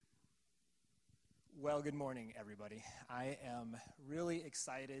Well, good morning, everybody. I am really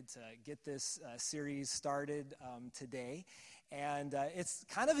excited to get this series started today. And it's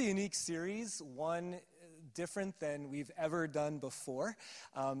kind of a unique series, one different than we've ever done before.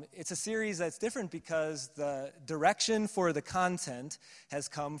 It's a series that's different because the direction for the content has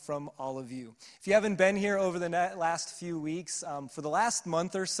come from all of you. If you haven't been here over the last few weeks, for the last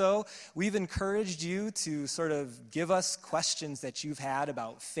month or so, we've encouraged you to sort of give us questions that you've had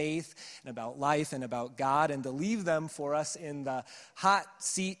about faith and about life and about God, and to leave them for us in the hot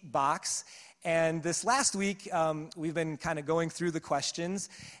seat box. And this last week, we've been kind of going through the questions,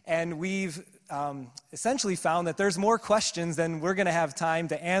 and we've essentially found that there's more questions than we're going to have time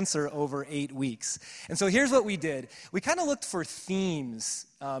to answer over 8 weeks. And so here's what we did. We kind of looked for themes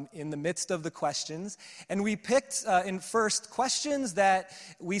in the midst of the questions, and we picked in first questions that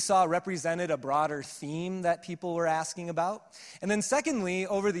we saw represented a broader theme that people were asking about. And then secondly,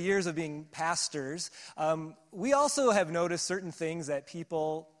 over the years of being pastors, we also have noticed certain things that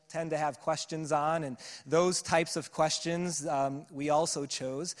people tend to have questions on, and those types of questions we also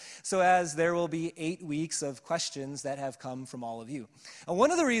chose, so as there will be 8 weeks of questions that have come from all of you. And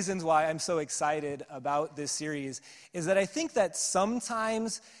one of the reasons why I'm so excited about this series is that I think that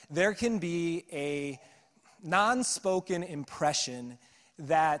sometimes there can be a non-spoken impression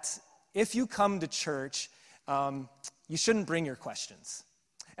that if you come to church, you shouldn't bring your questions.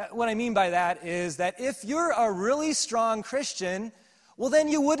 What I mean by that is that if you're a really strong Christian, well, then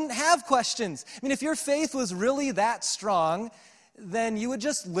you wouldn't have questions. I mean, if your faith was really that strong, then you would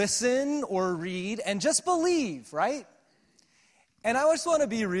just listen or read and just believe, right? And I just want to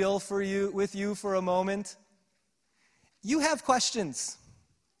be real with you for a moment. You have questions,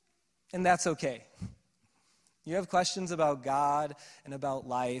 and that's okay. You have questions about God and about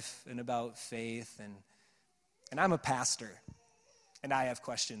life and about faith, and I'm a pastor, and I have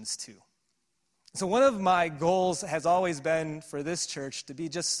questions too. So one of my goals has always been for this church to be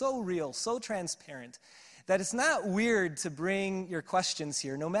just so real, so transparent, that it's not weird to bring your questions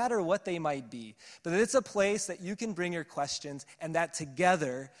here, no matter what they might be, but that it's a place that you can bring your questions, and that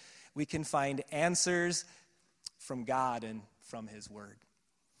together we can find answers from God and from His Word.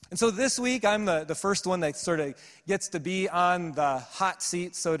 And so this week, I'm the first one that sort of gets to be on the hot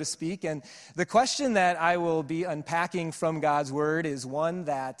seat, so to speak, and the question that I will be unpacking from God's Word is one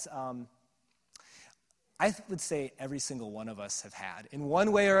that I would say every single one of us have had, in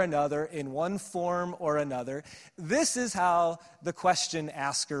one way or another, in one form or another. This is how the question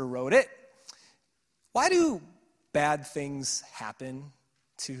asker wrote it. Why do bad things happen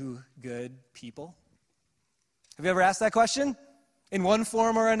to good people? Have you ever asked that question? In one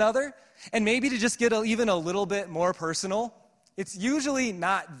form or another? And maybe to just get even a little bit more personal, it's usually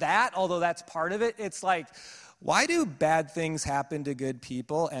not that, although that's part of it. It's like, why do bad things happen to good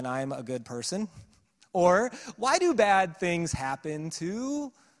people and I'm a good person? Or, why do bad things happen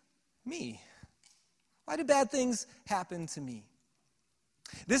to me? Why do bad things happen to me?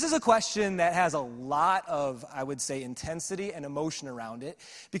 This is a question that has a lot of, I would say, intensity and emotion around it,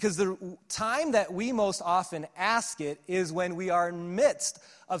 because the time that we most often ask it is when we are in the midst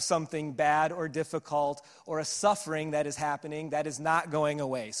of something bad or difficult or a suffering that is happening that is not going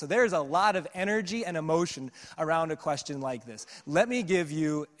away. So there's a lot of energy and emotion around a question like this. Let me give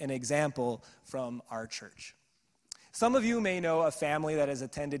you an example from our church. Some of you may know a family that has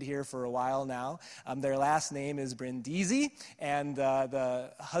attended here for a while now. Their last name is Brindisi, and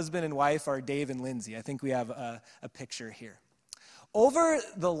the husband and wife are Dave and Lindsay. I think we have a picture here. Over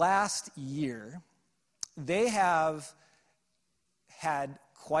the last year, they have had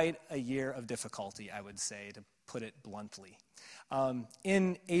quite a year of difficulty, I would say, to put it bluntly.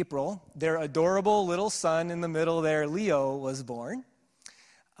 In April, their adorable little son in the middle there, Leo, was born.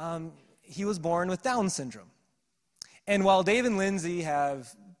 He was born with Down syndrome. And while Dave and Lindsay have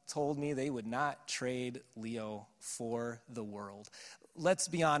told me they would not trade Leo for the world, let's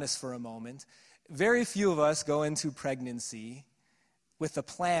be honest for a moment. Very few of us go into pregnancy with the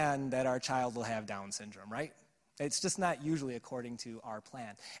plan that our child will have Down syndrome, right? It's just not usually according to our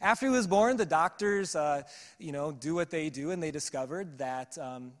plan. After he was born, the doctors, do what they do, and they discovered that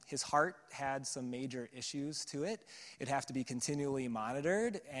his heart had some major issues to it. It'd have to be continually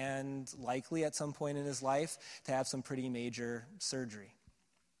monitored, and likely at some point in his life to have some pretty major surgery.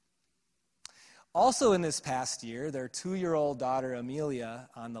 Also in this past year, their 2-year-old daughter, Amelia,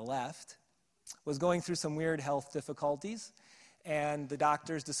 on the left, was going through some weird health difficulties, and the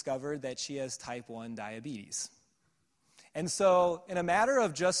doctors discovered that she has type 1 diabetes. And so, in a matter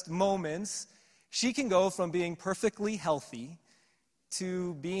of just moments, she can go from being perfectly healthy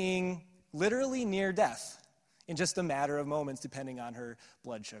to being literally near death in just a matter of moments, depending on her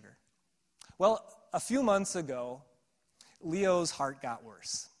blood sugar. Well, a few months ago, Leo's heart got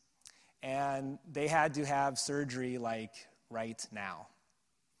worse, and they had to have surgery like right now.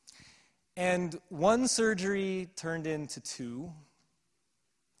 And one surgery turned into two,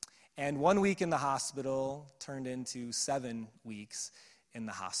 and 1 week in the hospital turned into 7 weeks in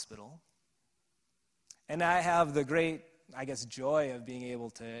the hospital. And I have the great, joy of being able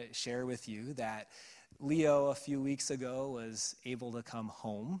to share with you that Leo, a few weeks ago, was able to come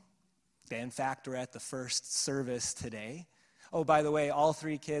home. They, in fact, were at the first service today. Oh, by the way, all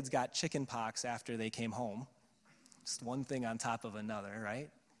 3 kids got chicken pox after they came home. Just one thing on top of another, right?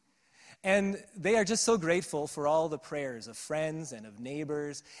 And they are just so grateful for all the prayers of friends and of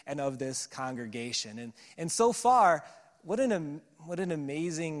neighbors and of this congregation. And so far, what an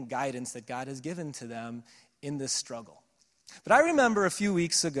amazing guidance that God has given to them in this struggle. But I remember a few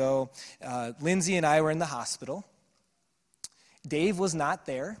weeks ago, Lindsay and I were in the hospital. Dave was not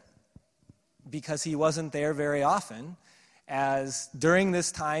there because he wasn't there very often, as during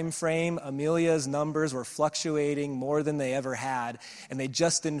this time frame, Amelia's numbers were fluctuating more than they ever had, and they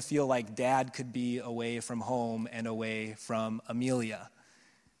just didn't feel like Dad could be away from home and away from Amelia.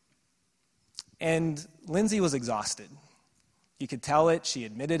 And Lindsay was exhausted. You could tell it. She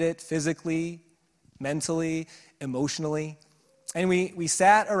admitted it physically, mentally, emotionally. And we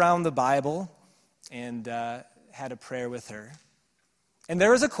sat around the Bible and had a prayer with her. And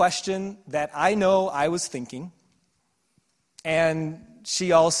there was a question that I know I was thinking, and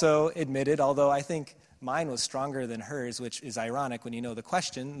she also admitted, although I think mine was stronger than hers, which is ironic when you know the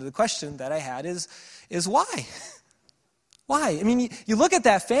question. The question that I had is why? Why? I mean, you look at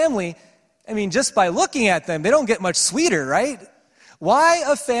that family, just by looking at them, they don't get much sweeter, right? Why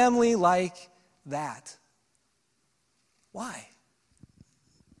a family like that? Why?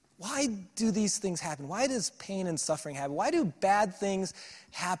 Why do these things happen? Why does pain and suffering happen? Why do bad things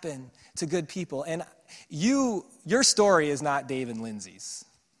happen to good people? And your story is not Dave and Lindsay's.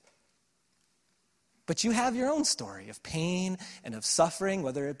 But you have your own story of pain and of suffering,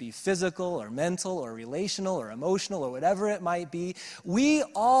 whether it be physical or mental or relational or emotional or whatever it might be. We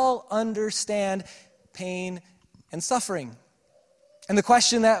all understand pain and suffering. And the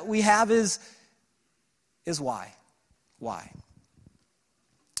question that we have is why? Why?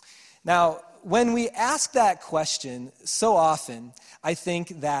 Now, when we ask that question so often, I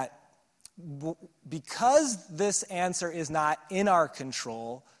think that because this answer is not in our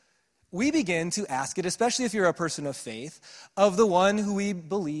control, we begin to ask it, especially if you're a person of faith, of the one who we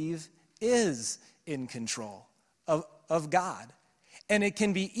believe is in control, of God. And it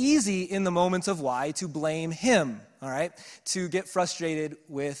can be easy in the moments of why to blame him, all right, to get frustrated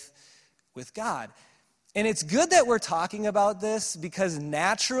with God. And it's good that we're talking about this because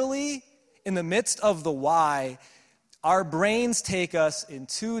naturally, in the midst of the why, our brains take us in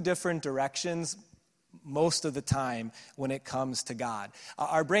 2 different directions most of the time when it comes to God.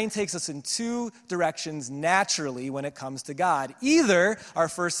 Our brain takes us in 2 directions naturally when it comes to God. Either, our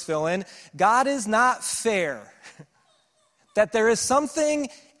first fill-in, God is not fair. That there is something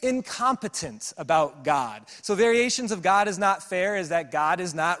incompetent about God. So variations of God is not fair is that God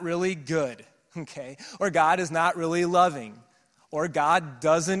is not really good, okay? Or God is not really loving. Or God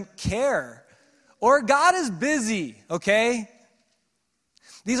doesn't care. Or God is busy, okay?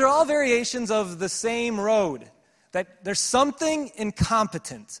 These are all variations of the same road, that there's something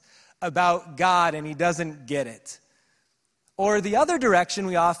incompetent about God and he doesn't get it. Or the other direction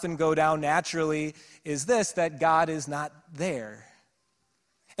we often go down naturally is this, that God is not there.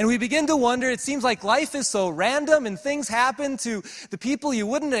 And we begin to wonder, it seems like life is so random and things happen to the people you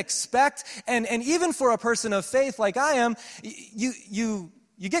wouldn't expect. And even for a person of faith like I am, you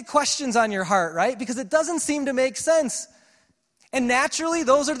get questions on your heart, right? Because it doesn't seem to make sense. And naturally,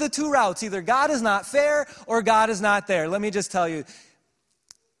 those are the 2 routes. Either God is not fair or God is not there. Let me just tell you,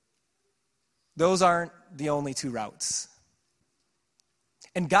 those aren't the only 2 routes.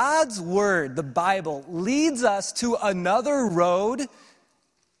 And God's word, the Bible, leads us to another road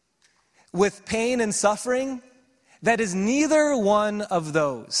with pain and suffering that is neither one of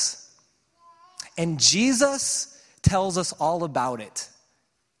those. And Jesus tells us all about it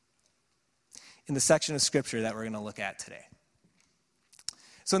in the section of Scripture that we're going to look at today.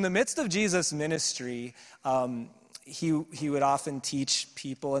 So in the midst of Jesus' ministry, he would often teach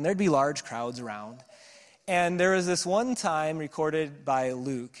people, and there'd be large crowds around. And there was this one time recorded by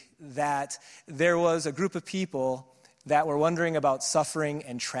Luke that there was a group of people that were wondering about suffering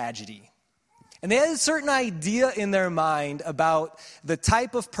and tragedy. And they had a certain idea in their mind about the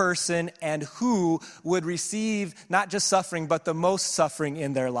type of person and who would receive not just suffering, but the most suffering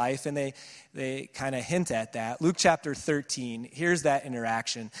in their life. And they kind of hint at that. Luke chapter 13, here's that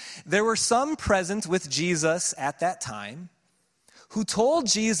interaction. There were some present with Jesus at that time who told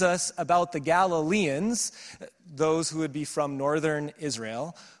Jesus about the Galileans, those who would be from northern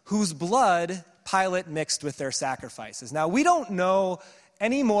Israel, whose blood Pilate mixed with their sacrifices. Now, we don't know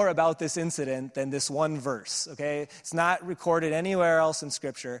any more about this incident than this one verse, okay? It's not recorded anywhere else in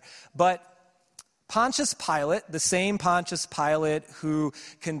Scripture. But Pontius Pilate, the same Pontius Pilate who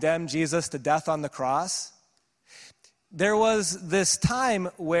condemned Jesus to death on the cross, there was this time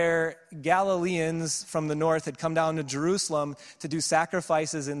where Galileans from the north had come down to Jerusalem to do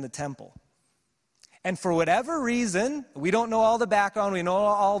sacrifices in the temple. And for whatever reason, we don't know all the background, we know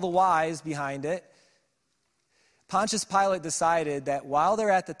all the whys behind it, Pontius Pilate decided that while they're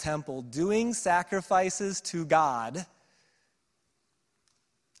at the temple doing sacrifices to God,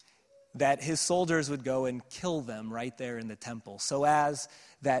 that his soldiers would go and kill them right there in the temple, so as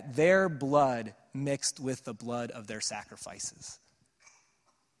that their blood mixed with the blood of their sacrifices.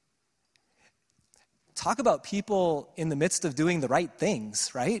 Talk about people in the midst of doing the right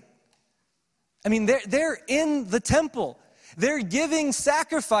things, right? I mean, they're in the temple. They're giving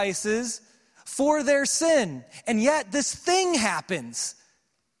sacrifices for their sin. And yet this thing happens.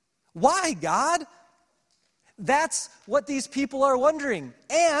 Why, God? That's what these people are wondering.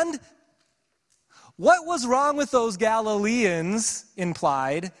 And what was wrong with those Galileans,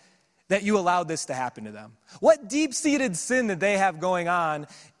 implied, that you allowed this to happen to them? What deep-seated sin did they have going on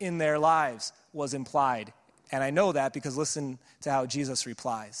in their lives was implied. And I know that because listen to how Jesus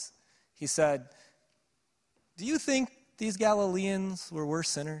replies. He said, "Do you think these Galileans were worse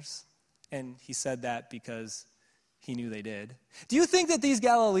sinners?" And he said that because he knew they did. "Do you think that these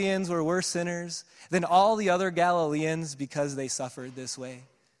Galileans were worse sinners than all the other Galileans because they suffered this way?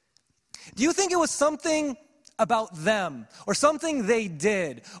 Do you think it was something about them or something they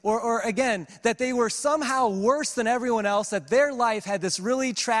did or again, that they were somehow worse than everyone else, that their life had this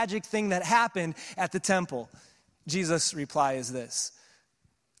really tragic thing that happened at the temple?" Jesus' reply is this: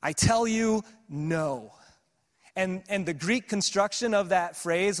 "I tell you, no." And the Greek construction of that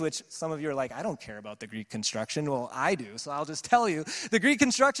phrase, which some of you are like, I don't care about the Greek construction. Well, I do, so I'll just tell you. The Greek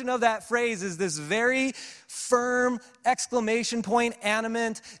construction of that phrase is this very firm exclamation point,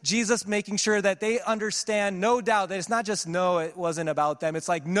 animate, Jesus making sure that they understand, no doubt, that it's not just no, it wasn't about them. It's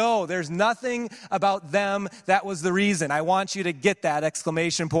like, no, there's nothing about them that was the reason. I want you to get that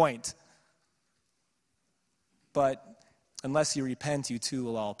exclamation point. But unless you repent, you too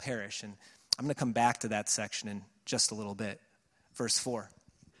will all perish. And I'm going to come back to that section in just a little bit. Verse 4.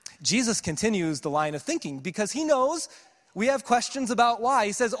 Jesus continues the line of thinking because he knows we have questions about why.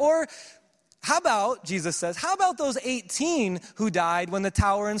 He says, or how about, Jesus says, how about those 18 who died when the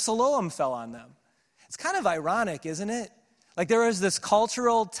tower in Siloam fell on them? It's kind of ironic, isn't it? Like there was this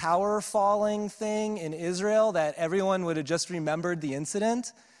cultural tower falling thing in Israel that everyone would have just remembered the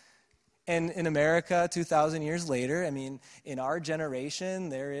incident. And in America, 2,000 years later, I mean, in our generation,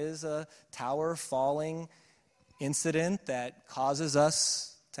 there is a tower falling incident that causes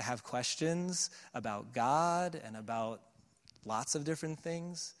us to have questions about God and about lots of different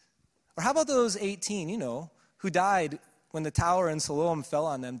things. Or how about those 18, who died when the tower in Siloam fell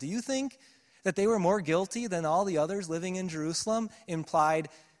on them? Do you think that they were more guilty than all the others living in Jerusalem? Implied,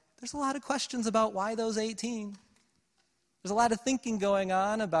 there's a lot of questions about why those 18. There's a lot of thinking going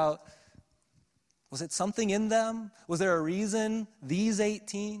on about, was it something in them? Was there a reason these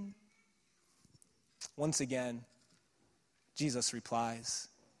 18? Once again, Jesus replies,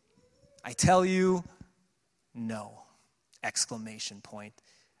 I tell you, no! Exclamation point.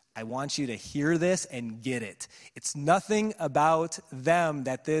 I want you to hear this and get it. It's nothing about them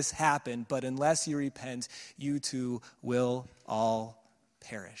that this happened, but unless you repent, you too will all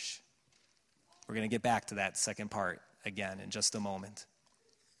perish. We're going to get back to that second part again in just a moment.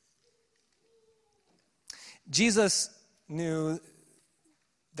 Jesus knew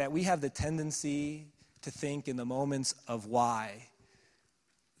that we have the tendency to think in the moments of why,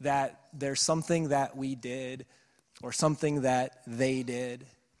 that there's something that we did or something that they did,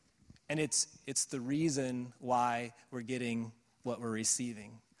 and it's the reason why we're getting what we're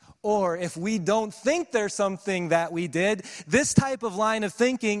receiving. Or if we don't think there's something that we did, this type of line of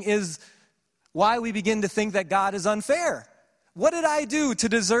thinking is why we begin to think that God is unfair. What did I do to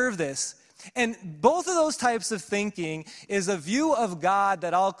deserve this? And both of those types of thinking is a view of God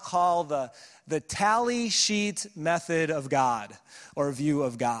that I'll call the tally sheet method of God, or view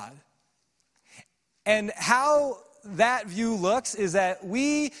of God. And how that view looks is that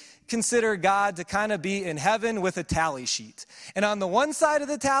we consider God to kind of be in heaven with a tally sheet. And on the one side of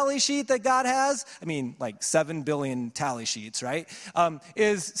the tally sheet that God has, like 7 billion tally sheets, right,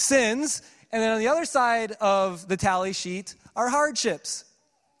 is sins. And then on the other side of the tally sheet are hardships.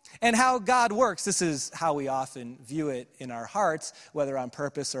 And how God works, this is how we often view it in our hearts, whether on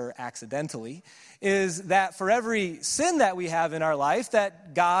purpose or accidentally, is that for every sin that we have in our life,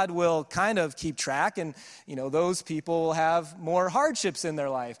 that God will kind of keep track, and those people will have more hardships in their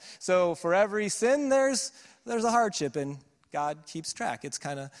life. So for every sin, there's a hardship, and God keeps track. It's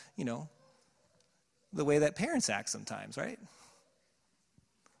kind of, the way that parents act sometimes, right?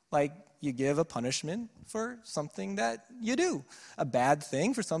 Like, you give a punishment for something that you do, a bad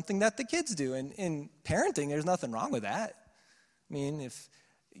thing for something that the kids do. And in parenting, there's nothing wrong with that. If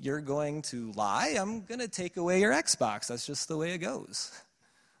you're going to lie, I'm going to take away your Xbox. That's just the way it goes.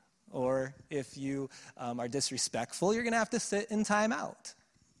 Or if you are disrespectful, you're going to have to sit in time out.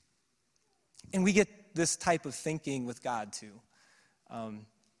 And we get this type of thinking with God too.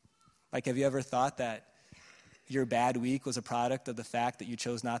 Have you ever thought that your bad week was a product of the fact that you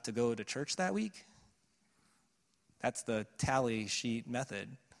chose not to go to church that week? That's the tally sheet method.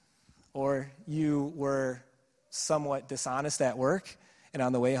 Or you were somewhat dishonest at work, and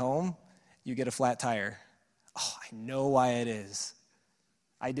on the way home, you get a flat tire. Oh, I know why it is.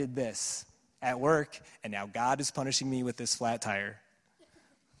 I did this at work, and now God is punishing me with this flat tire.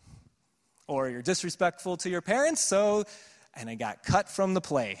 Or you're disrespectful to your parents, and I got cut from the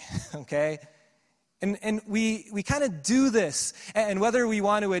play, okay? And we kind of do this, and whether we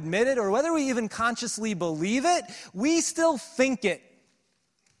want to admit it or whether we even consciously believe it, we still think it.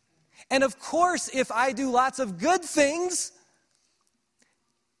 And of course, if I do lots of good things,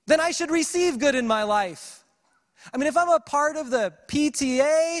 then I should receive good in my life. If I'm a part of the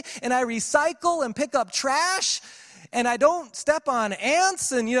PTA and I recycle and pick up trash and I don't step on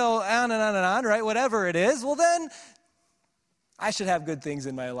ants and, on and on and on, right, whatever it is, well then I should have good things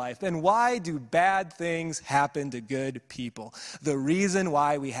in my life. And why do bad things happen to good people? The reason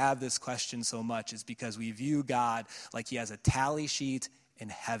why we have this question so much is because we view God like he has a tally sheet in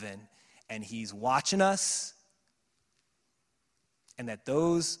heaven, and he's watching us, and that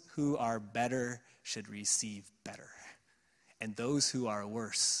those who are better should receive better, and those who are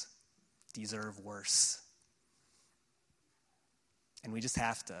worse deserve worse. And we just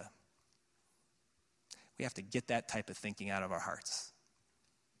have to get that type of thinking out of our hearts.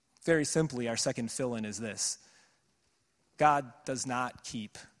 Very simply, our second fill-in is this: God does not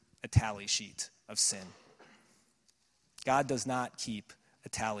keep a tally sheet of sin. God does not keep a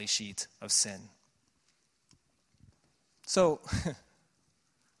tally sheet of sin. So,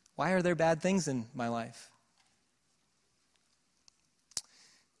 why are there bad things in my life?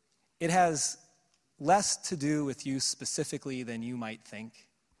 It has less to do with you specifically than you might think.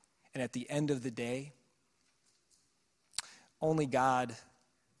 And at the end of the day, only God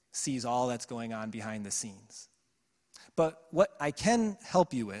sees all that's going on behind the scenes. But what I can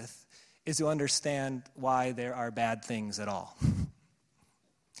help you with is to understand why there are bad things at all.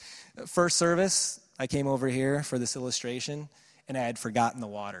 First service, I came over here for this illustration, and I had forgotten the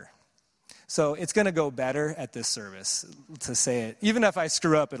water. So it's going to go better at this service, to say it. Even if I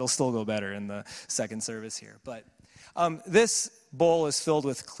screw up, it'll still go better in the second service here. But this bowl is filled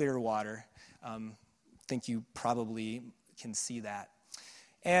with clear water. I think you probably can see that.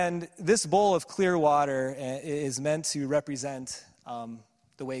 And this bowl of clear water is meant to represent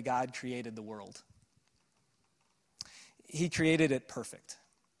the way God created the world. He created it perfect.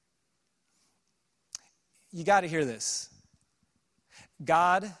 You got to hear this.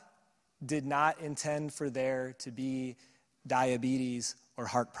 God did not intend for there to be diabetes or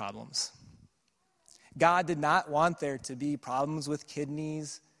heart problems. God did not want there to be problems with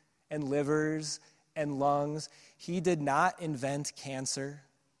kidneys and livers and lungs. He did not invent cancer.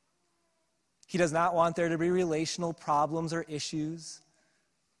 He does not want there to be relational problems or issues.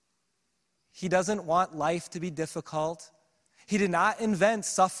 He doesn't want life to be difficult. He did not invent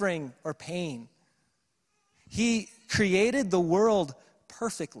suffering or pain. He created the world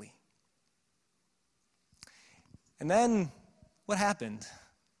perfectly. And then what happened?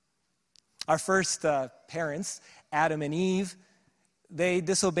 Our first parents, Adam and Eve, they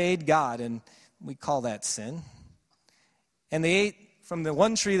disobeyed God, and we call that sin. And they ate from the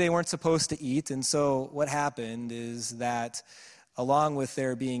one tree they weren't supposed to eat, and so what happened is that along with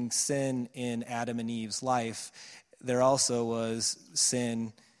there being sin in Adam and Eve's life, there also was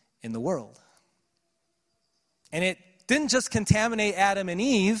sin in the world. And it didn't just contaminate Adam and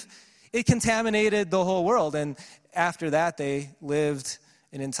Eve, it contaminated the whole world. And after that, they lived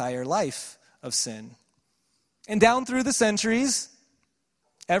an entire life of sin. And down through the centuries,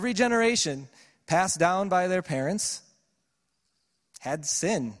 every generation passed down by their parents had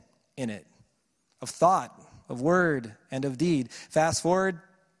sin in it, of thought, of word, and of deed. Fast forward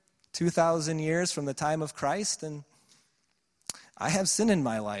 2,000 years from the time of Christ, and I have sin in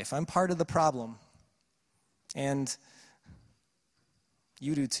my life. I'm part of the problem. And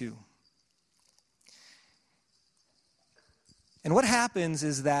you do too. And what happens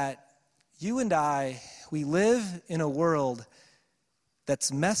is that you and I, we live in a world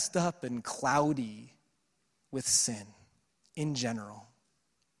that's messed up and cloudy with sin in general.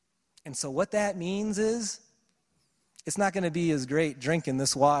 And so what that means is it's not going to be as great drinking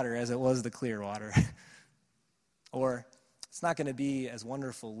this water as it was the clear water. Or it's not going to be as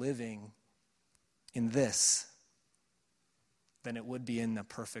wonderful living in this than it would be in a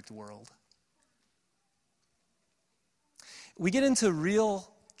perfect world. We get into real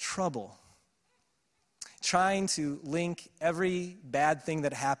trouble trying to link every bad thing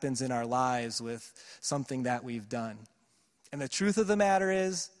that happens in our lives with something that we've done. And the truth of the matter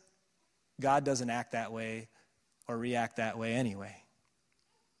is, God doesn't act that way or react that way anyway.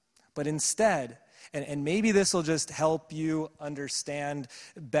 But instead, and maybe this will just help you understand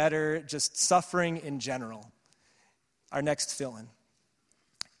better just suffering in general. Our next fill-in.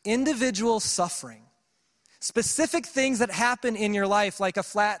 Individual suffering, specific things that happen in your life like a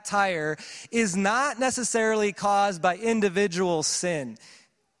flat tire, is not necessarily caused by individual sin.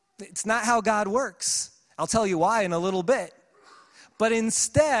 It's not how God works. I'll tell you why in a little bit. But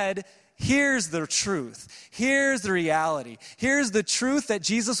instead, here's the truth. Here's the reality. Here's the truth that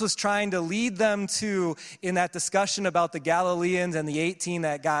Jesus was trying to lead them to in that discussion about the Galileans and the 18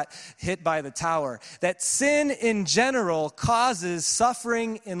 that got hit by the tower. That sin in general causes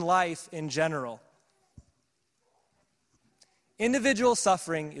suffering in life in general. Individual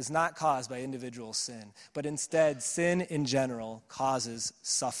suffering is not caused by individual sin, but instead sin in general causes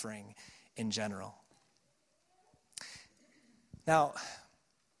suffering in general. Now,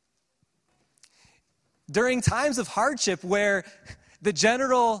 during times of hardship where the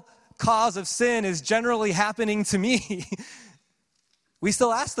general cause of sin is generally happening to me, we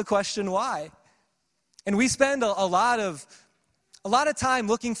still ask the question, why? And we spend a lot of time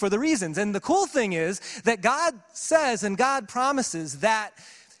looking for the reasons. And the cool thing is that God says and God promises that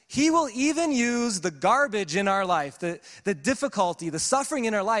He will even use the garbage in our life, the difficulty, the suffering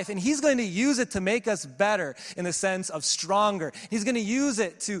in our life, and He's going to use it to make us better in the sense of stronger. He's going to use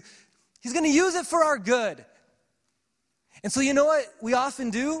it for our good. And so you know what we often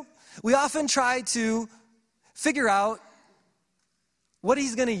do? We often try to figure out what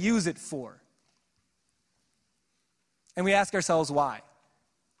He's going to use it for. And we ask ourselves why.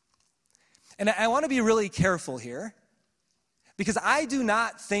 And I want to be really careful here, because I do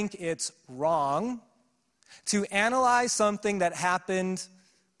not think it's wrong to analyze something that happened,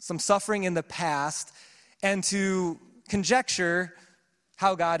 some suffering in the past, and to conjecture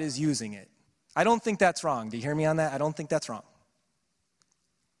how God is using it. I don't think that's wrong. Do you hear me on that? I don't think that's wrong.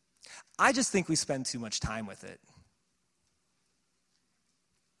 I just think we spend too much time with it.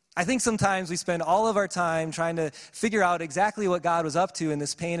 I think sometimes we spend all of our time trying to figure out exactly what God was up to in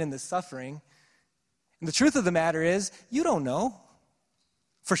this pain and this suffering. And the truth of the matter is, you don't know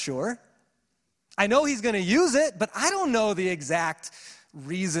for sure. I know He's going to use it, but I don't know the exact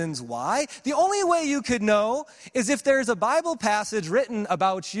reasons why. The only way you could know is if there's a Bible passage written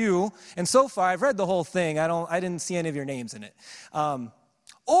about you, and so far I've read the whole thing. I didn't see any of your names in it.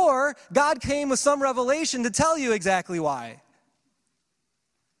 Or God came with some revelation to tell you exactly why.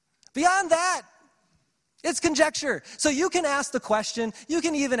 Beyond that, it's conjecture. So you can ask the question, you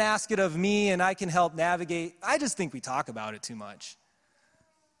can even ask it of me, and I can help navigate. I just think we talk about it too much.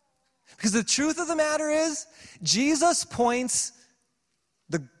 Because the truth of the matter is, Jesus points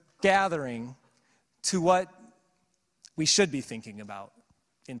the gathering to what we should be thinking about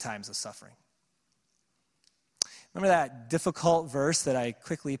in times of suffering. Remember that difficult verse that I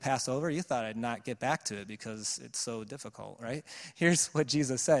quickly passed over? You thought I'd not get back to it because it's so difficult, right? Here's what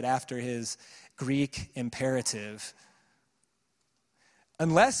Jesus said after His Greek imperative.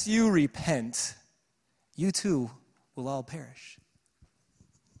 Unless you repent, you too will all perish.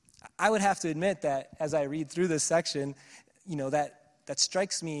 I would have to admit that as I read through this section, that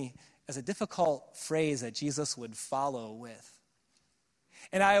strikes me as a difficult phrase that Jesus would follow with.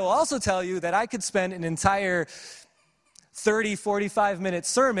 And I will also tell you that I could spend an entire 30, 45-minute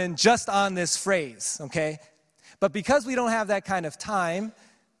sermon just on this phrase, okay? But because we don't have that kind of time,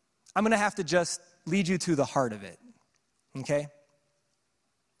 I'm going to have to just lead you to the heart of it, okay?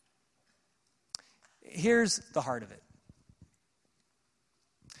 Here's the heart of it.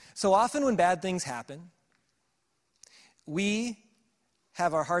 So often when bad things happen, we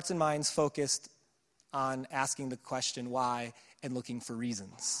have our hearts and minds focused on asking the question why and looking for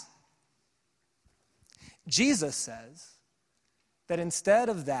reasons. Jesus says that instead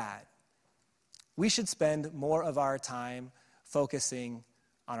of that, we should spend more of our time focusing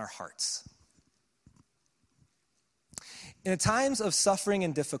on our hearts. In times of suffering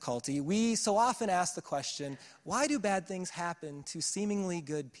and difficulty, we so often ask the question, why do bad things happen to seemingly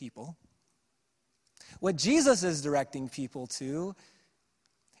good people? What Jesus is directing people to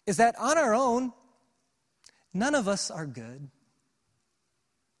is that on our own, none of us are good.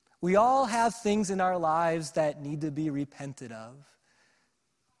 We all have things in our lives that need to be repented of.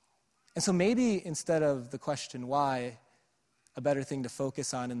 And so maybe instead of the question why, a better thing to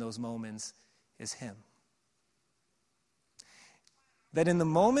focus on in those moments is Him. That in the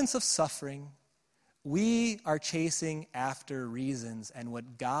moments of suffering, we are chasing after reasons, and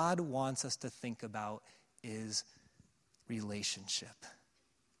what God wants us to think about is relationship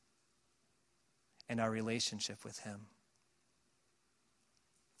and our relationship with Him.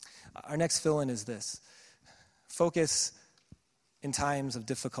 Our next fill-in is this: focus in times of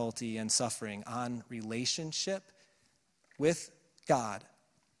difficulty and suffering on relationship with God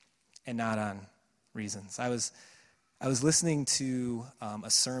and not on reasons. I was listening to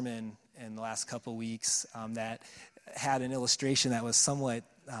a sermon in the last couple weeks that had an illustration that was somewhat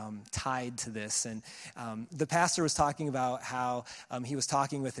tied to this. And the pastor was talking about how he was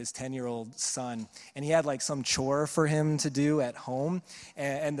talking with his 10-year-old son, and he had like some chore for him to do at home.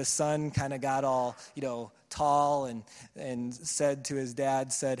 And the son kind of got all, tall and said to his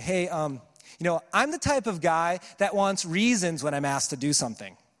dad, hey, I'm the type of guy that wants reasons when I'm asked to do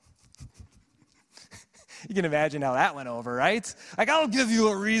something. You can imagine how that went over, right? Like, I'll give you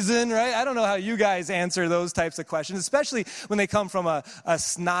a reason, right? I don't know how you guys answer those types of questions, especially when they come from a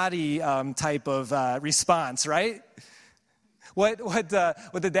snotty type of response, right? What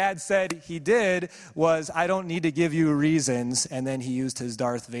the dad said he did was, I don't need to give you reasons, and then he used his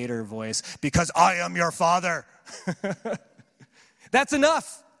Darth Vader voice, because I am your father. That's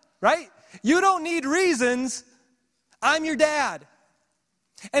enough, right? You don't need reasons. I'm your dad.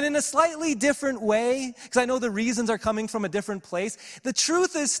 And in a slightly different way, because I know the reasons are coming from a different place, the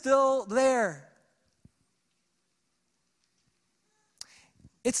truth is still there.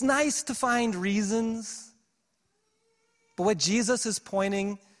 It's nice to find reasons, but what Jesus is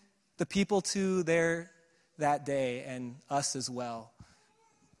pointing the people to there that day, and us as well,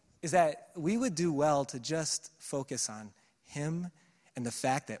 is that we would do well to just focus on Him and the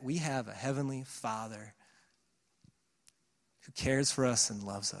fact that we have a Heavenly Father who cares for us and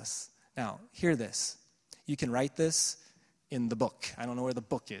loves us. Now, hear this. You can write this in the book. I don't know where the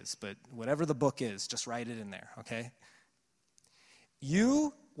book is, but whatever the book is, just write it in there, okay?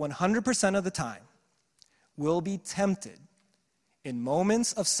 You, 100% of the time, will be tempted in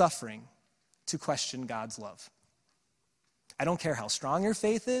moments of suffering to question God's love. I don't care how strong your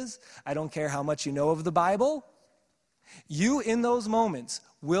faith is. I don't care how much you know of the Bible. You, in those moments,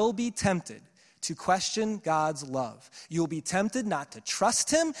 will be tempted to question God's love. You'll be tempted not to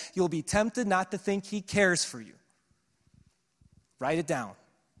trust Him. You'll be tempted not to think He cares for you. Write it down.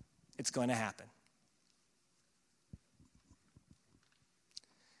 It's going to happen.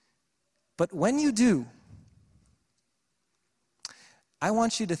 But when you do, I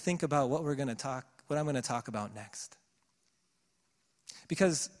want you to think about what I'm going to talk about next.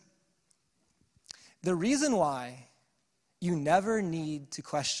 Because the reason why you never need to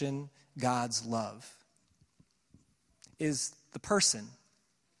question God's love is the person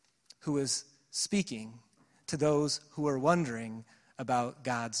who is speaking to those who are wondering about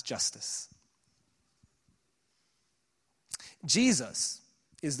God's justice. Jesus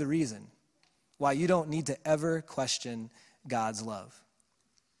is the reason why you don't need to ever question God's love.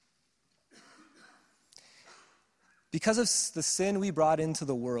 Because of the sin we brought into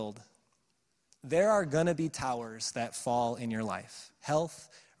the world, there are going to be towers that fall in your life. Health,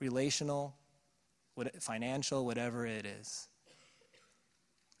 relational, financial, whatever it is.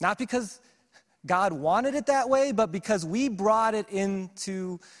 Not because God wanted it that way, but because we brought it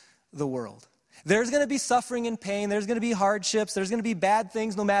into the world. There's going to be suffering and pain. There's going to be hardships. There's going to be bad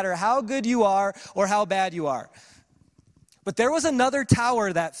things no matter how good you are or how bad you are. But there was another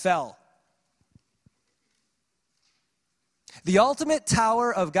tower that fell. The ultimate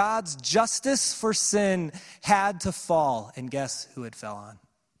tower of God's justice for sin had to fall. And guess who it fell on?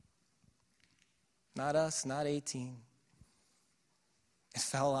 Not us, not 18. It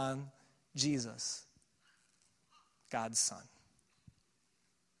fell on Jesus, God's Son.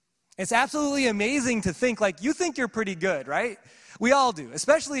 It's absolutely amazing to think, like, you think you're pretty good, right? We all do,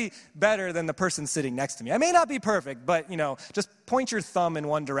 especially better than the person sitting next to me. I may not be perfect, but, just point your thumb in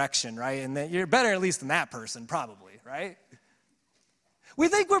one direction, right? And you're better at least than that person, probably, right? We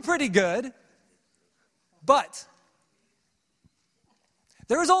think we're pretty good, but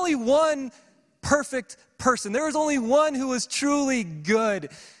there was only one perfect person. There was only one who was truly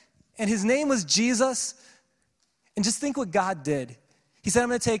good, and his name was Jesus. And just think what God did. He said, I'm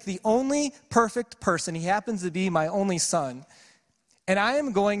going to take the only perfect person. He happens to be my only son. And I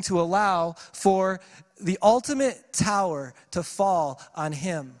am going to allow for the ultimate tower to fall on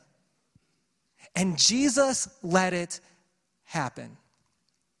him. And Jesus let it happen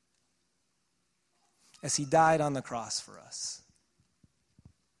as he died on the cross for us.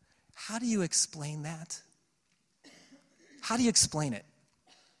 How do you explain that? How do you explain it?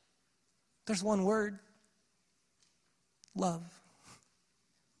 There's one word. Love.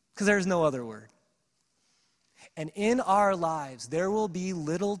 Because there's no other word. And in our lives, there will be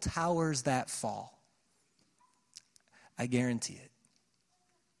little towers that fall. I guarantee it.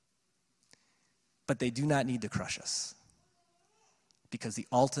 But they do not need to crush us. Because the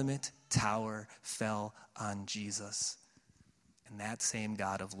ultimate tower fell on Jesus. And that same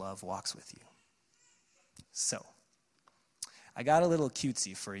God of love walks with you. So, I got a little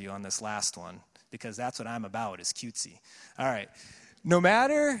cutesy for you on this last one, because that's what I'm about, is cutesy. All right. No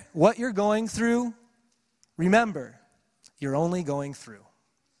matter what you're going through, remember, you're only going through.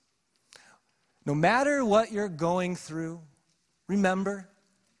 No matter what you're going through, remember,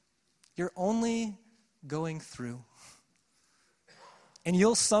 you're only going through. And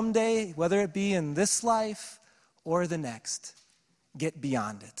you'll someday, whether it be in this life or the next, get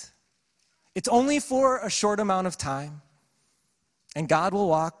beyond it. It's only for a short amount of time, and God will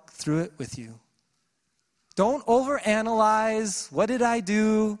walk through it with you. Don't overanalyze. What did I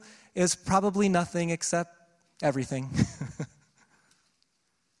do? Is probably nothing except everything.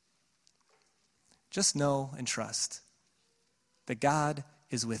 Just know and trust that God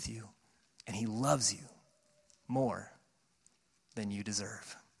is with you, and he loves you more than you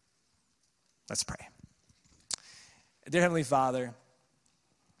deserve. Let's pray. Dear Heavenly Father,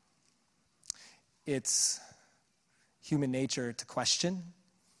 it's human nature to question.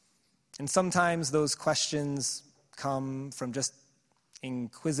 And sometimes those questions come from just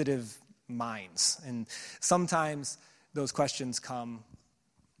inquisitive minds. And sometimes those questions come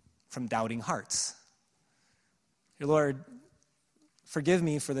from doubting hearts. Dear Lord, forgive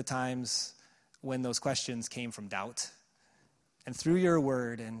me for the times when those questions came from doubt. And through your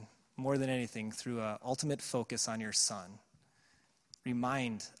word, and more than anything, through an ultimate focus on your Son,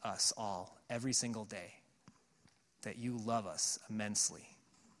 remind us all every single day that you love us immensely,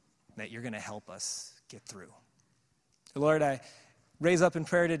 that you're going to help us get through. Lord, I raise up in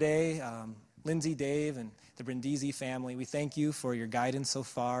prayer today Lindsay, Dave, and the Brindisi family. We thank you for your guidance so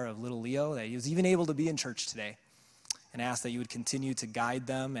far of little Leo, that he was even able to be in church today, and ask that you would continue to guide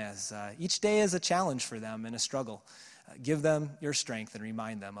them as each day is a challenge for them and a struggle. Give them your strength and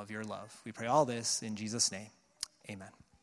remind them of your love. We pray all this in Jesus' name. Amen.